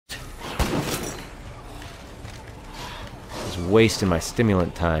wasting my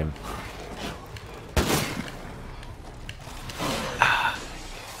stimulant time.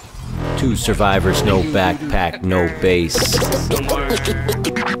 Two survivors, no backpack, no base.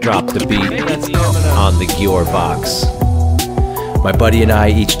 Drop the beat on the gearbox. My buddy and I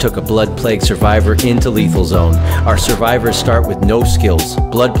each took a Blood Plague survivor into Lethal Zone. Our survivors start with no skills.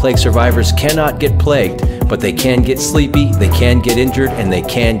 Blood Plague survivors cannot get plagued, but they can get sleepy, they can get injured, and they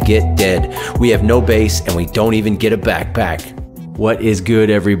can get dead. We have no base, and we don't even get a backpack. What is good,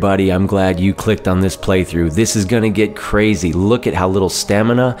 everybody? I'm glad you clicked on this playthrough. This is gonna get crazy. Look at how little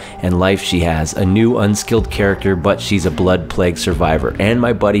stamina and life she has. A new unskilled character, but she's a Blood Plague survivor. And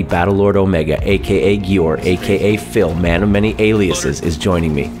my buddy Battlelord Omega, aka Gior, aka Phil, man of many aliases, is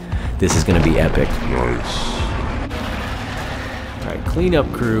joining me. This is gonna be epic. Nice. Alright,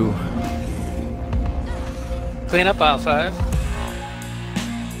 cleanup crew. Clean up aisle 5.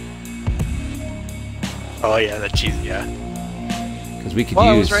 Oh yeah, that cheese, yeah. Because we could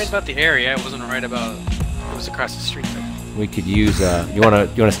well, use... I was right about the area. I wasn't right about it was across the street. Though. We could use, you want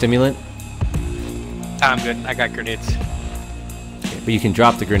a stimulant? I'm good. I got grenades. Okay, but you can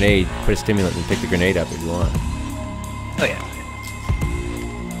drop the grenade, put a stimulant, and pick the grenade up if you want. Oh yeah.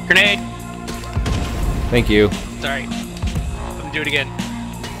 Grenade! Thank you. Sorry. Let me do it again.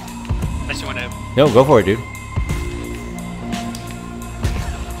 Unless you want to... No, go for it, dude.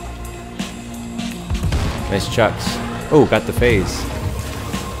 Nice chucks. Oh, got the phase.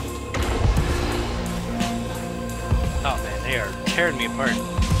 Oh man, they are tearing me apart.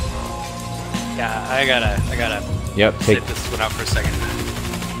 Yeah, I gotta Yep, sit this one out for a second.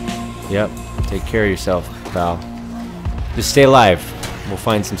 Yep, take care of yourself, pal. Just stay alive. We'll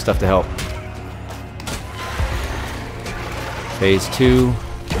find some stuff to help. Phase 2.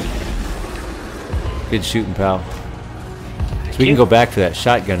 Good shooting, pal. So we can go back for that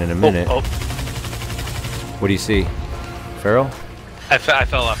shotgun in a minute. Oh. What do you see? Feral? I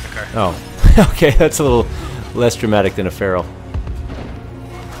fell off the car. Oh, okay, that's a little less dramatic than a feral.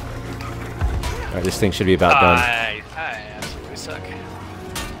 Alright, this thing should be about done. I absolutely suck.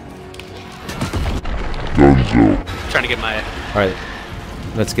 Dunzo. Trying to get my... Alright,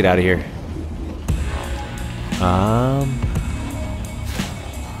 let's get out of here.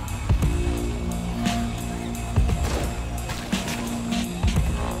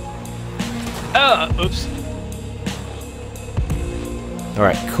 Oh, oops.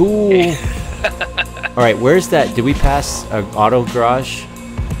 Alright, cool. Alright, where's that? Did we pass an auto garage?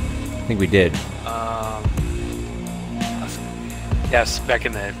 I think we did. Yes, back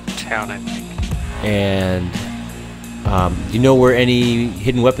in the town, I think. And do you know where any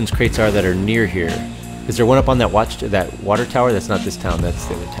hidden weapons crates are that are near here? Is there one up on that water tower? That's not this town. That's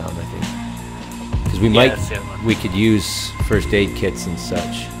the other town, I think. Because we could use first aid kits and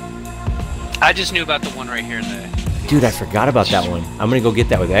such. I just knew about the one right here in the... Dude, I forgot about that one. I'm gonna go get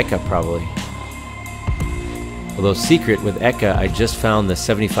that with Eka probably. Although secret with Eka, I just found the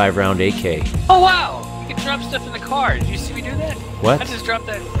 75 round AK. Oh wow! You can drop stuff in the car. Did you see me do that? What? I just dropped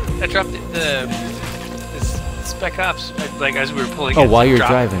that. I dropped this Spec Ops like as we were pulling. Oh, while you're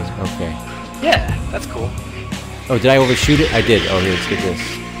driving. Okay. Yeah, that's cool. Oh, did I overshoot it? I did. Oh, here, let's get this.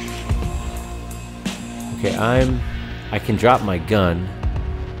 Okay, I can drop my gun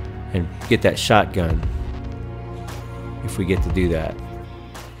and get that shotgun if we get to do that.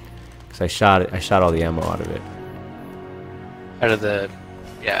 Because I shot all the ammo out of it. Out of the,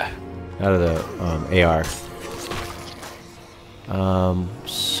 yeah. Out of the AR.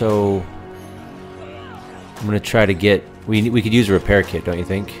 So I'm gonna try to get. We could use a repair kit, don't you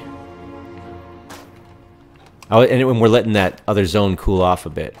think? And when we're letting that other zone cool off a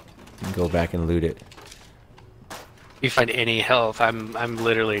bit, we can go back and loot it. If you find any health, I'm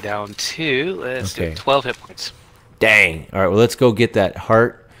literally down to let's do 12 hit points. Dang. All right. Well, let's go get that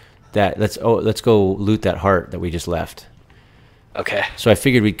heart. Let's go loot that heart that we just left. Okay. So I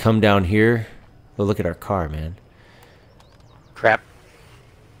figured we'd come down here. Well, look at our car, man. Crap.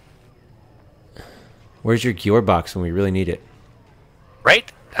 Where's your gearbox when we really need it?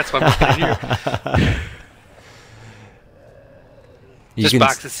 Right? That's what I'm looking at here. Just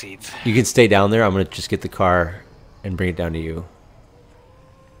box of seeds. You can stay down there. I'm gonna just get the car and bring it down to you.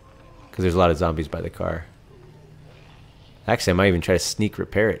 Because there's a lot of zombies by the car. Actually, I might even try to sneak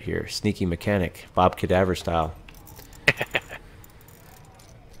repair it here. Sneaky mechanic, Bob Cadaver style.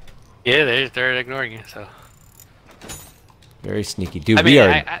 Yeah, they're ignoring you, so. Very sneaky. Dude, I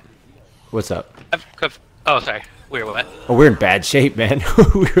mean, What's up? Oh, sorry. We're what? Oh, we're in bad shape, man.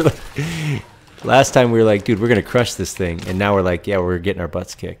 We were like, last time we were like, dude, we're going to crush this thing. And now we're like, yeah, we're getting our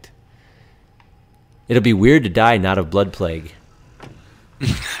butts kicked. It'll be weird to die not of blood plague.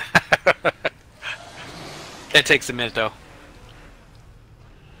 It takes a minute, though.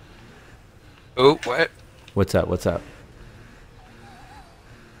 Oh, what? What's up? What's up?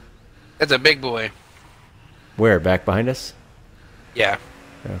 That's a big boy. Where? Back behind us? Yeah.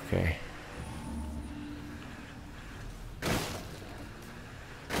 Okay.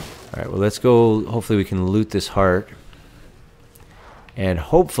 Alright, well, let's go. Hopefully we can loot this heart. And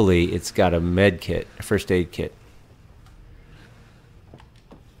hopefully it's got a med kit, a first aid kit.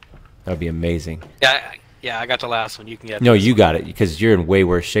 That would be amazing. Yeah, I got the last one. You can get. No, you got it because you're in way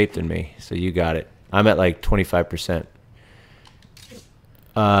worse shape than me. So you got it. I'm at like 25%.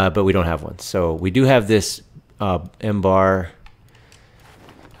 But we don't have one. So we do have this M-bar,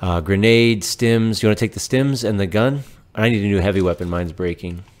 grenade, stims. You want to take the stims and the gun? I need a new heavy weapon. Mine's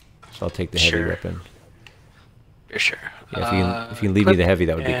breaking. So I'll take the heavy weapon. For sure. Yeah, if you can leave me the heavy,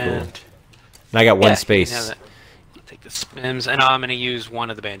 that would be cool. And I got one space. I'll take the stims, and I'm going to use one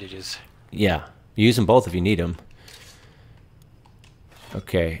of the bandages. Yeah. Use them both if you need them.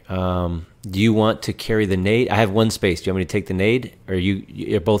 Okay. Do you want to carry the nade? I have one space. Do you want me to take the nade? Or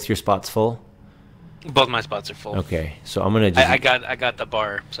are both your spots full? Both my spots are full. Okay. So I'm gonna just I got the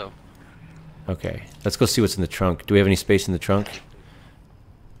bar, so. Okay. Let's go see what's in the trunk. Do we have any space in the trunk?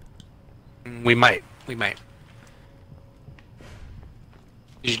 We might.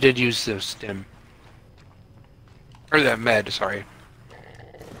 You did use the stim. Or that med, sorry.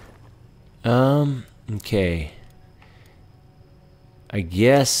 Okay. I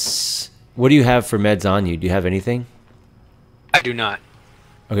guess. What do you have for meds on you? Do you have anything? I do not.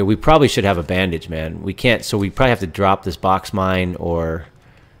 Okay, we probably should have a bandage, man. We can't, so we probably have to drop this box mine, or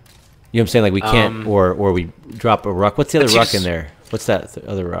you know what I'm saying? Like we can't, or we drop a ruck. What's the other ruck in there? What's that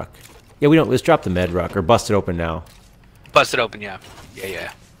other ruck? Yeah, we don't. Let's drop the med ruck or bust it open now. Bust it open, yeah.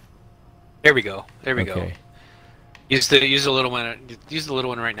 Yeah. There we go. There we go. Use the little one. Use the little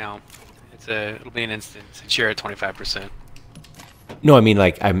one right now. It'll be an instant since you're at 25%. No, I mean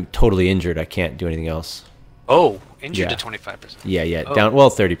like I'm totally injured. I can't do anything else. Oh, injured to 25%. Yeah. Oh. Down. Well,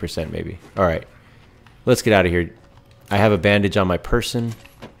 30% maybe. All right. Let's get out of here. I have a bandage on my person.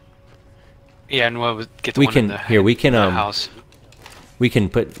 Yeah, and we'll get the one in the house. We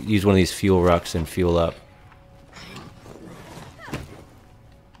can use one of these fuel rucks and fuel up.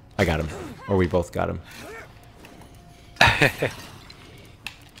 I got him, or we both got him.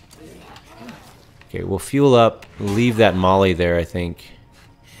 Okay, we'll fuel up. Leave that molly there, I think.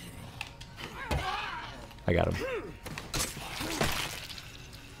 I got him.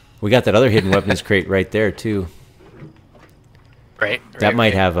 We got that other hidden weapons crate right there too. Right. That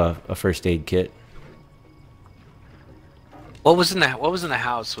might have a first aid kit. What was in the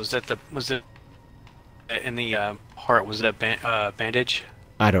house? Was it in the heart? Was it bandage?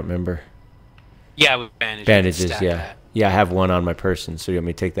 I don't remember. Yeah, with bandage. Bandages, yeah. Yeah, I have one on my person. So you want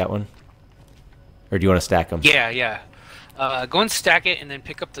me to take that one? Or do you want to stack them? Yeah. Go and stack it, and then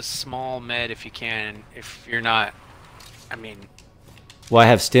pick up the small med if you can. If you're not, I mean. Well, I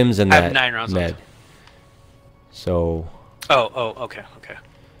have stims and that 9 rounds med. left. So. Oh, okay.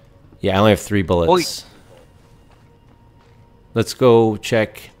 Yeah, I only have 3 bullets. Let's go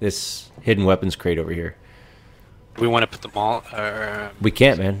check this hidden weapons crate over here. We want to put them all. We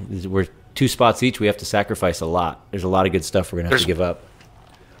can't, man. We're 2 spots each. We have to sacrifice a lot. There's a lot of good stuff we're gonna have to give up.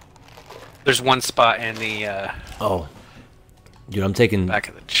 There's 1 spot in the. Oh, dude, I'm taking. Back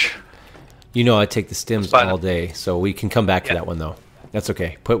of the. You know, I take the stims all day, so we can come back to that one though. That's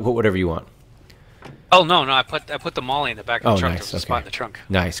okay. Put whatever you want. Oh no! I put the molly in the back of the trunk. Nice. There's a spot in the trunk.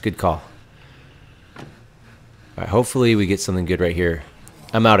 Nice, good call. All right, hopefully we get something good right here.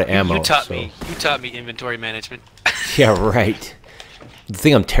 I'm out of ammo. You taught me inventory management. Yeah, right. The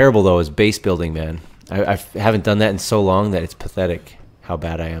thing I'm terrible though is base building, man. I haven't done that in so long that it's pathetic how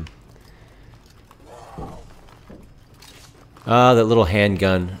bad I am. That little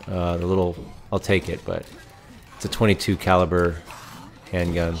handgun, I'll take it, but it's a 22 caliber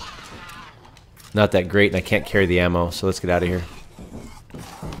handgun. Not that great, and I can't carry the ammo, so let's get out of here.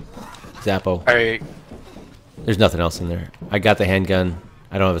 Zappo. Alright. There's nothing else in there. I got the handgun.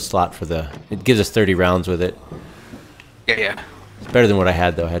 I don't have a slot for the. It gives us 30 rounds with it. Yeah. It's better than what I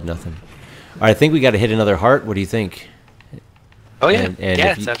had though. I had nothing. All right, I think we got to hit another heart. What do you think? Oh yeah.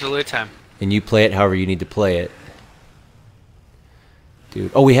 Yeah, it's absolutely time. And you play it however you need to play it,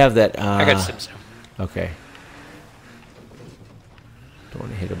 dude. Oh, we have that. I got Sims. Okay. Don't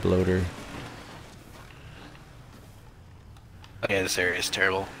want to hit a bloater. Oh, yeah, this area is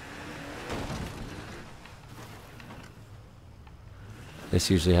terrible.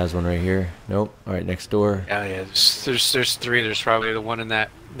 This usually has one right here. Nope. All right, next door. Yeah. There's 3. There's probably the one in the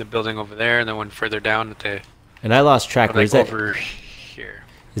building over there, and the one further down at the. And I lost track. Where's that? Over here.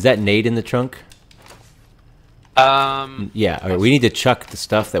 Is that nade in the trunk? Yeah. All right. We need to chuck the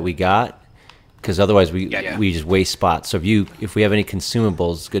stuff that we got, because otherwise we Yeah. we just waste spots. So if we have any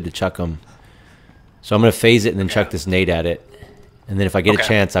consumables, it's good to chuck them. So I'm gonna phase it and then chuck this nade at it, and then if I get a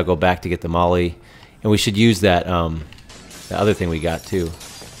chance, I'll go back to get the molly, and we should use that the other thing we got too.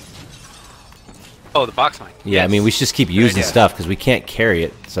 Oh, the box mine. Yeah, Yes. I mean we should just keep using stuff because we can't carry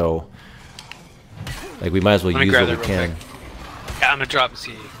it. So like we might as well use what we can. Yeah, I'm gonna drop.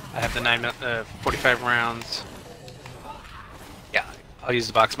 See, I have the 45 rounds. Yeah, I'll use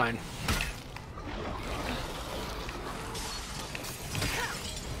the box mine.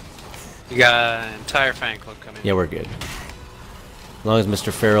 You got an entire fan club coming. Yeah, we're good. As long as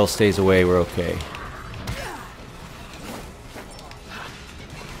Mr. Farrell stays away, we're okay.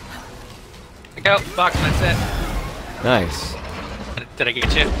 Look out, box mine set. Nice. Did I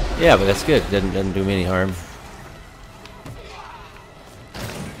get you? Yeah, but that's good. Doesn't do me any harm.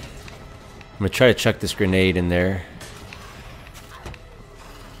 I'm gonna try to chuck this grenade in there.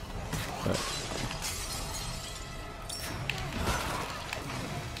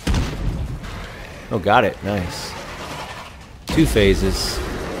 Oh, got it. Nice. 2 phases.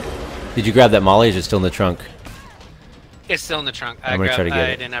 Did you grab that molly or is it still in the trunk? It's still in the trunk. I'm gonna try to get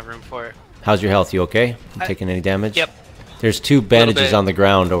it. I didn't have room for it. How's your health? You okay? You taking any damage? Yep. There's 2 bandages bit. on the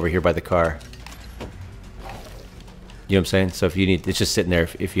ground over here by the car. You know what I'm saying? So if you need, it's just sitting there.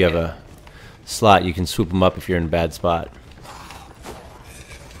 If you have a slot, you can swoop them up if you're in a bad spot.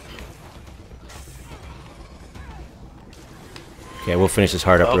 Okay, we'll finish this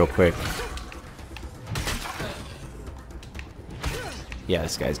heart up real quick. Yeah,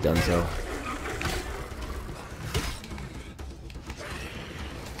 this guy's done so.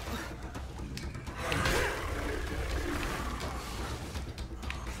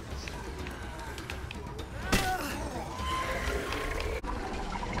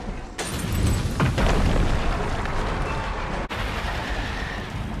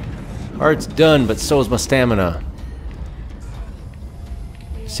 Heart's done, but so is my stamina.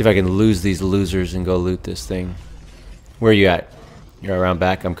 See if I can lose these losers and go loot this thing. Where are you at? You're around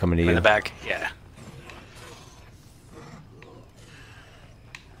back? I'm coming to you. In the back, yeah.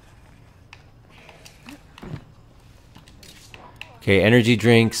 Okay, energy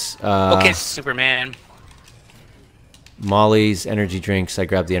drinks. Okay, Superman. Molly's, energy drinks. I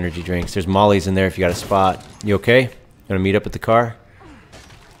grabbed the energy drinks. There's Molly's in there if you got a spot. You okay? Gonna meet up at the car?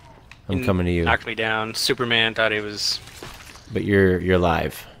 I'm coming to you. Knocked me down. Superman thought he was... But you're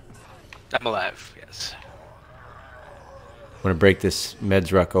alive. I'm alive, yes. I'm gonna break this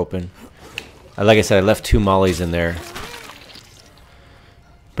meds ruck open. Like I said, I left 2 Mollies in there.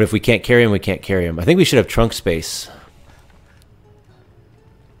 But if we can't carry them, we can't carry them. I think we should have trunk space.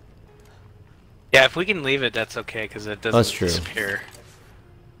 Yeah, if we can leave it, that's okay, because it doesn't disappear.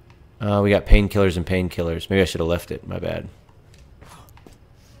 We got painkillers and painkillers. Maybe I should have left it. My bad.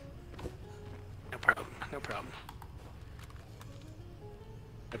 No problem. No problem.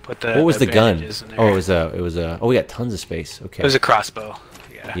 I put the. What was the gun? in there. Oh, it was a. Oh, we got tons of space. Okay. It was a crossbow.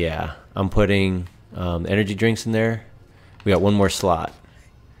 Yeah. Yeah, I'm putting energy drinks in there. We got 1 more slot.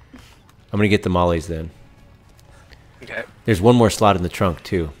 I'm gonna get the Mollies then. Okay. There's 1 more slot in the trunk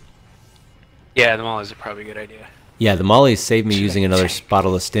too. Yeah, the Mollies are probably a good idea. Yeah, the Mollies saved me using another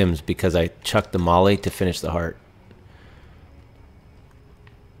bottle of stims because I chucked the Molly to finish the heart.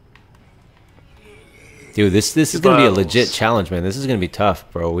 Dude, this is gonna be a legit challenge, man. This is gonna be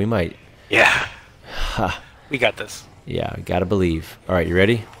tough, bro. We might. Yeah. We got this. Yeah, gotta believe. All right, you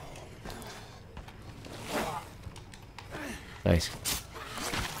ready? Nice.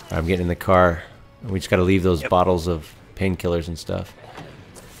 All right, I'm getting in the car. We just gotta leave those bottles of painkillers and stuff.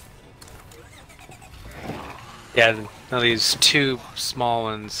 Yeah, now these 2 small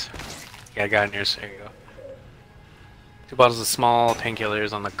ones. Yeah, I got in here, so there you go. 2 bottles of small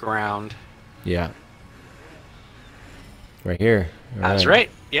painkillers on the ground. Yeah. Right here. That's right.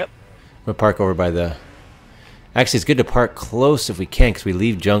 Yep. I'm gonna park over by the. Actually, it's good to park close if we can, because we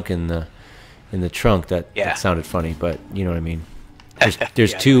leave junk in the trunk. That sounded funny, but you know what I mean.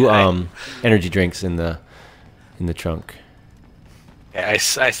 There's 2 energy drinks in the trunk. Yeah, I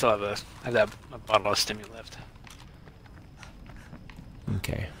still have a bottle of stimulant left.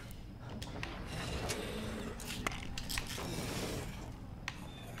 Okay.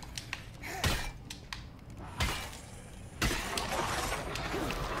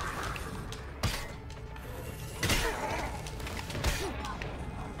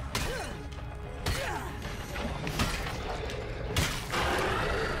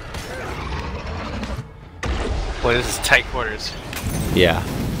 Boy, this is tight quarters. Yeah.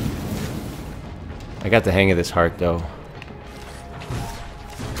 I got the hang of this heart, though.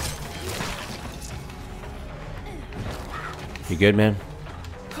 You good, man?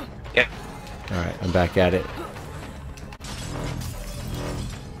 Yeah. Alright, I'm back at it.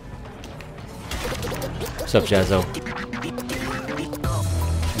 What's up, Jazzo?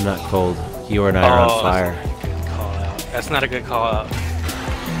 I'm not cold. You and I are on fire. That's not a good call out.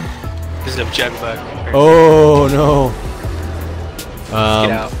 This is a jug bug. Oh no.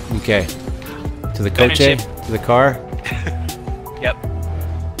 Get out. Okay. To the coche? To the car? Yep.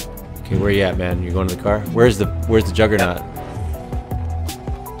 Okay, where you at, man? You're going to the car? Where's the Juggernaut?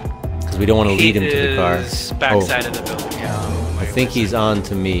 Because we don't want to lead him to the car. Backside of the building. Yeah. I think he's on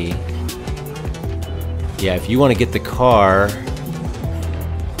to me. Yeah, if you want to get the car.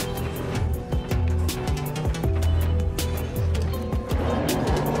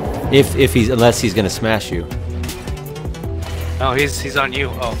 Unless he's gonna smash you. Oh, he's on you.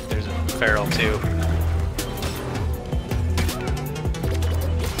 Oh, there's a feral too.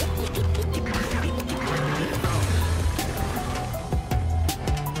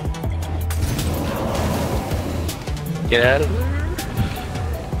 Get out of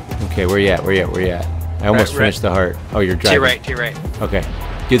there. Okay, where you at? Where you at? I almost finished the heart. Oh, you're driving. To your right. Okay.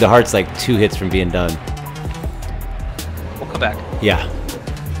 Dude, the heart's like 2 hits from being done. We'll come back. Yeah.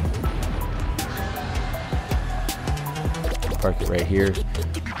 Park it right here.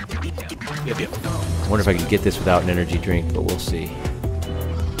 Yep. I wonder if I can get this without an energy drink, but we'll see.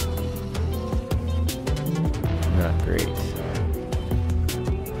 Not great.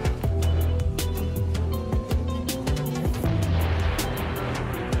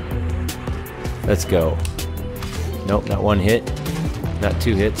 Let's go. Nope, not 1 hit. Not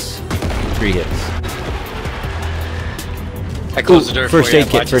 2 hits. 3 hits. I closed the door for you. First aid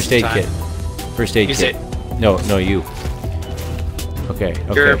kit. First aid kit. First aid kit. No, you. Okay.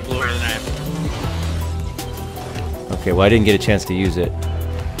 You're bluer than I am. Okay, well I didn't get a chance to use it.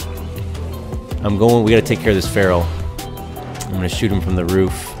 We gotta take care of this feral. I'm gonna shoot him from the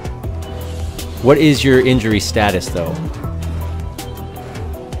roof. What is your injury status though?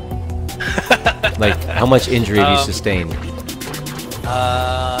 Like, how much injury have you sustained?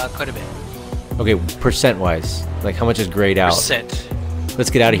 Quite a bit. Okay, percent-wise. Like, how much is grayed out? Percent. Let's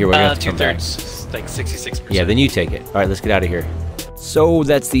get out of here. We're gonna have to come back. 2/3, like 66%. Yeah, then you take it. Alright, let's get out of here. So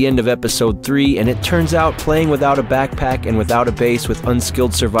that's the end of episode 3, and it turns out playing without a backpack and without a base with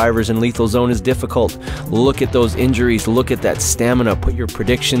unskilled survivors in Lethal Zone is difficult. Look at those injuries, look at that stamina, put your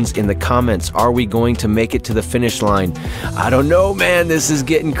predictions in the comments. Are we going to make it to the finish line? I don't know, man, this is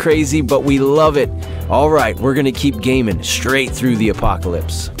getting crazy, but we love it. Alright, we're gonna keep gaming straight through the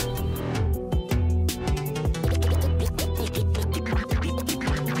apocalypse.